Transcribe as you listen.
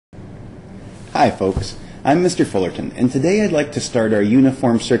Hi folks, I'm Mr. Fullerton, and today I'd like to start our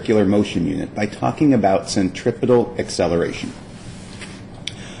uniform circular motion unit by talking about centripetal acceleration.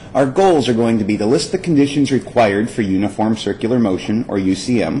 Our goals are going to be to list the conditions required for uniform circular motion, or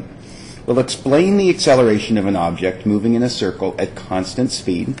UCM. We'll explain the acceleration of an object moving in a circle at constant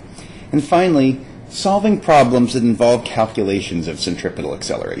speed, and finally, solving problems that involve calculations of centripetal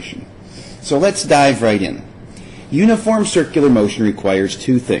acceleration. So let's dive right in. Uniform circular motion requires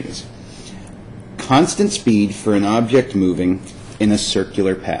two things: constant speed for an object moving in a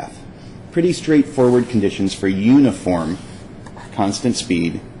circular path. Pretty straightforward conditions for uniform, constant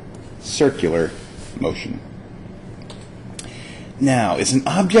speed, circular motion. Now, is an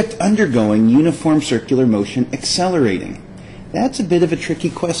object undergoing uniform circular motion accelerating? That's a bit of a tricky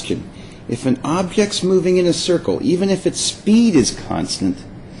question. If an object's moving in a circle, even if its speed is constant,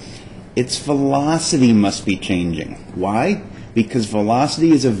 its velocity must be changing. Why? Because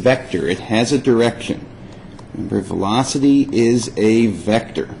velocity is a vector. It has a direction. Remember, velocity is a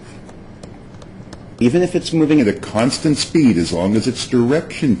vector. Even if it's moving at a constant speed, as long as its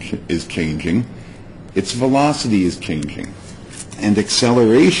direction is changing, its velocity is changing. And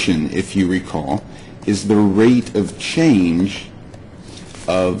acceleration, if you recall, is the rate of change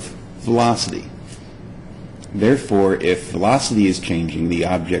of velocity. Therefore, if velocity is changing, the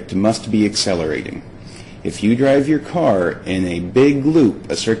object must be accelerating. If you drive your car in a big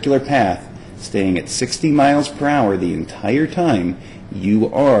loop, a circular path, staying at 60 miles per hour the entire time,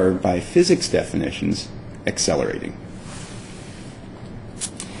 you are, by physics definitions, accelerating.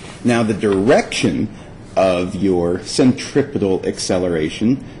 Now, the direction of your centripetal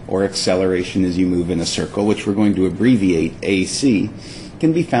acceleration, or acceleration as you move in a circle, which we're going to abbreviate AC,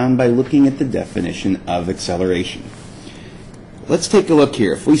 can be found by looking at the definition of acceleration. Let's take a look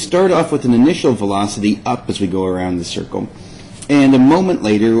here. If we start off with an initial velocity up as we go around the circle, and a moment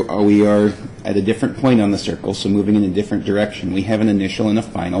later we are at a different point on the circle, so moving in a different direction, we have an initial and a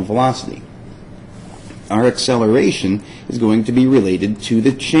final velocity. Our acceleration is going to be related to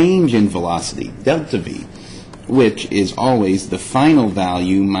the change in velocity, delta v, which is always the final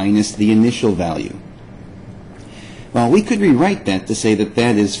value minus the initial value. Well, we could rewrite that to say that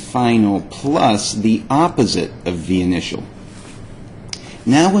that is final plus the opposite of v initial.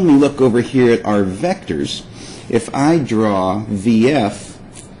 Now when we look over here at our vectors, if I draw VF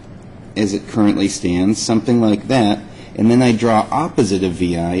as it currently stands, something like that, and then I draw opposite of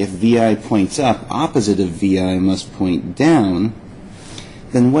VI, if VI points up, opposite of VI must point down,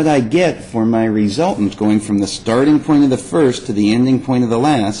 then what I get for my resultant going from the starting point of the first to the ending point of the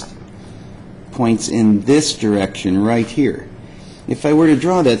last points in this direction right here. If I were to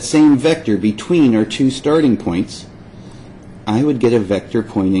draw that same vector between our two starting points, I would get a vector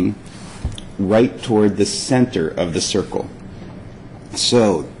pointing right toward the center of the circle.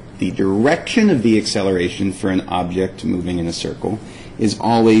 So the direction of the acceleration for an object moving in a circle is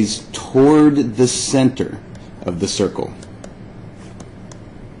always toward the center of the circle.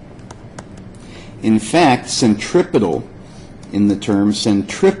 In fact, centripetal, in the term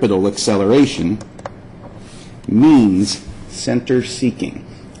centripetal acceleration, means center seeking,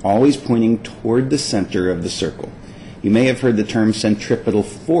 always pointing toward the center of the circle. You may have heard the term centripetal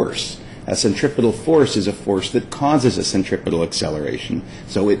force. A centripetal force is a force that causes a centripetal acceleration,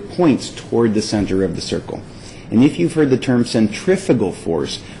 so it points toward the center of the circle. And if you've heard the term centrifugal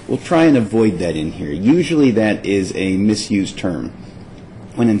force, we'll try and avoid that in here. Usually that is a misused term,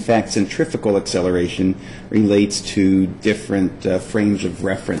 when in fact centrifugal acceleration relates to different frames of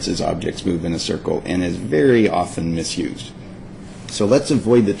reference as objects move in a circle and is very often misused. So let's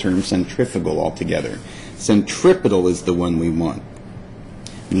avoid the term centrifugal altogether. Centripetal is the one we want,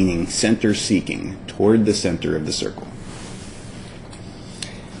 meaning center seeking, toward the center of the circle.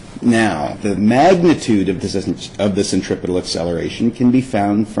 Now, the magnitude of the centripetal acceleration can be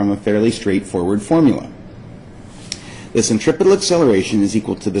found from a fairly straightforward formula. The centripetal acceleration is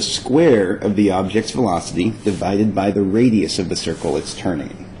equal to the square of the object's velocity divided by the radius of the circle it's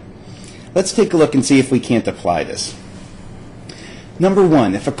turning in. Let's take a look and see if we can't apply this. Number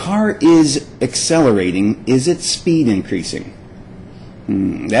one, if a car is accelerating, is its speed increasing?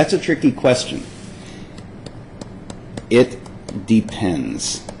 That's a tricky question. It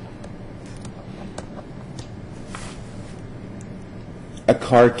depends. A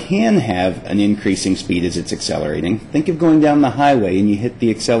car can have an increasing speed as it's accelerating. Think of going down the highway and you hit the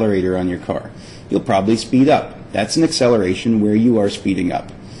accelerator on your car. You'll probably speed up. That's an acceleration where you are speeding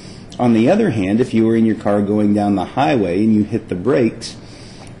up. On the other hand, if you were in your car going down the highway and you hit the brakes,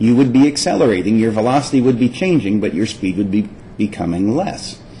 you would be accelerating. Your velocity would be changing, but your speed would be becoming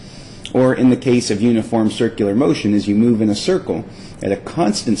less. Or in the case of uniform circular motion, as you move in a circle at a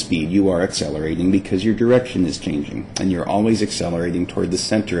constant speed, you are accelerating because your direction is changing, and you're always accelerating toward the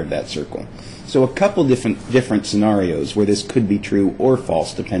center of that circle. So a couple different scenarios where this could be true or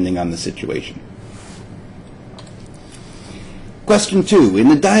false depending on the situation. Question 2. In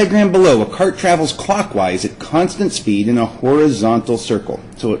the diagram below, a cart travels clockwise at constant speed in a horizontal circle.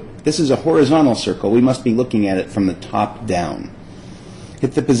 So this is a horizontal circle. We must be looking at it from the top down.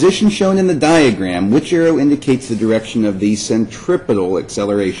 At the position shown in the diagram, which arrow indicates the direction of the centripetal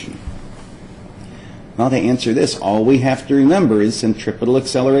acceleration? Well, to answer this, all we have to remember is centripetal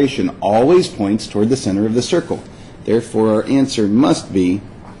acceleration always points toward the center of the circle. Therefore, our answer must be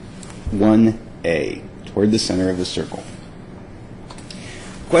 1A, toward the center of the circle.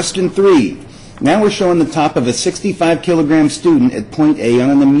 Question 3. Now we're showing the top of a 65-kilogram student at point A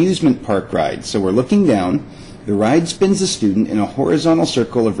on an amusement park ride. So we're looking down. The ride spins the student in a horizontal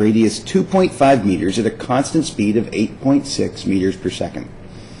circle of radius 2.5 meters at a constant speed of 8.6 meters per second.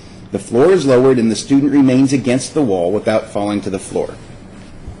 The floor is lowered and the student remains against the wall without falling to the floor.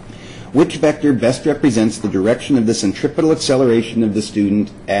 Which vector best represents the direction of the centripetal acceleration of the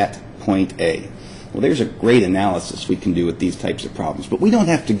student at point A? Well, there's a great analysis we can do with these types of problems, but we don't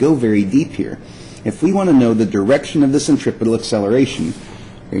have to go very deep here. If we want to know the direction of the centripetal acceleration,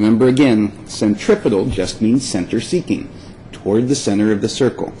 remember again, centripetal just means center-seeking, toward the center of the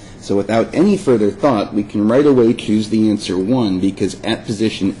circle. So without any further thought, we can right away choose the answer 1 because at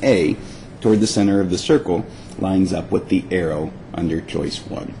position A, toward the center of the circle, lines up with the arrow under choice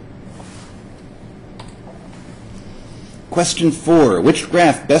 1. Question 4. Which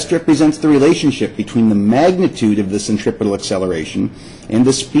graph best represents the relationship between the magnitude of the centripetal acceleration and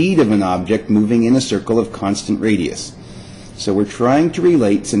the speed of an object moving in a circle of constant radius? So we're trying to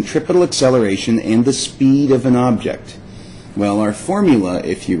relate centripetal acceleration and the speed of an object. Well, our formula,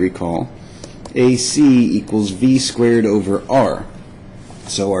 if you recall, AC equals V squared over R.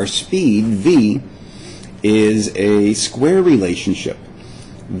 So our speed, V, is a square relationship.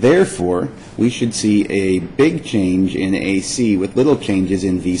 Therefore, we should see a big change in AC with little changes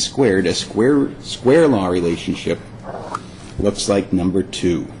in V squared. A square law relationship looks like number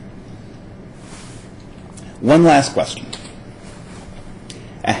 2. One last question.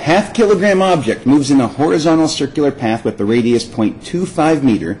 A half-kilogram object moves in a horizontal circular path with a radius 0.25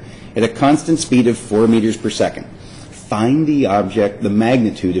 meter at a constant speed of 4 meters per second. Find the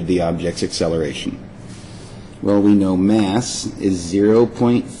magnitude of the object's acceleration. Well, we know mass is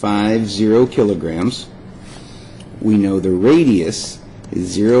 0.50 kilograms. We know the radius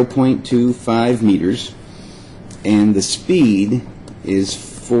is 0.25 meters. And the speed is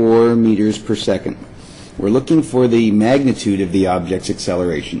 4 meters per second. We're looking for the magnitude of the object's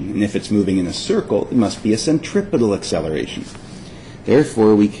acceleration. And if it's moving in a circle, it must be a centripetal acceleration.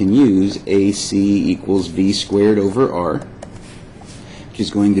 Therefore, we can use AC equals V squared over R, which is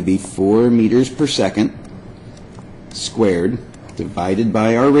going to be 4 meters per second squared divided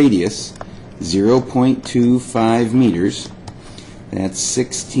by our radius, 0.25 meters. That's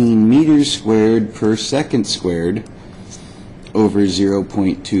 16 meters squared per second squared over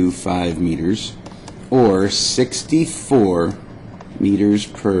 0.25 meters, or 64 meters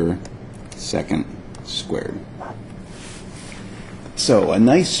per second squared. So, a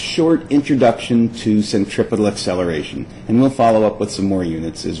nice short introduction to centripetal acceleration, and we'll follow up with some more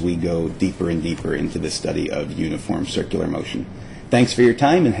units as we go deeper and deeper into the study of uniform circular motion. Thanks for your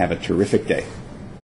time and have a terrific day.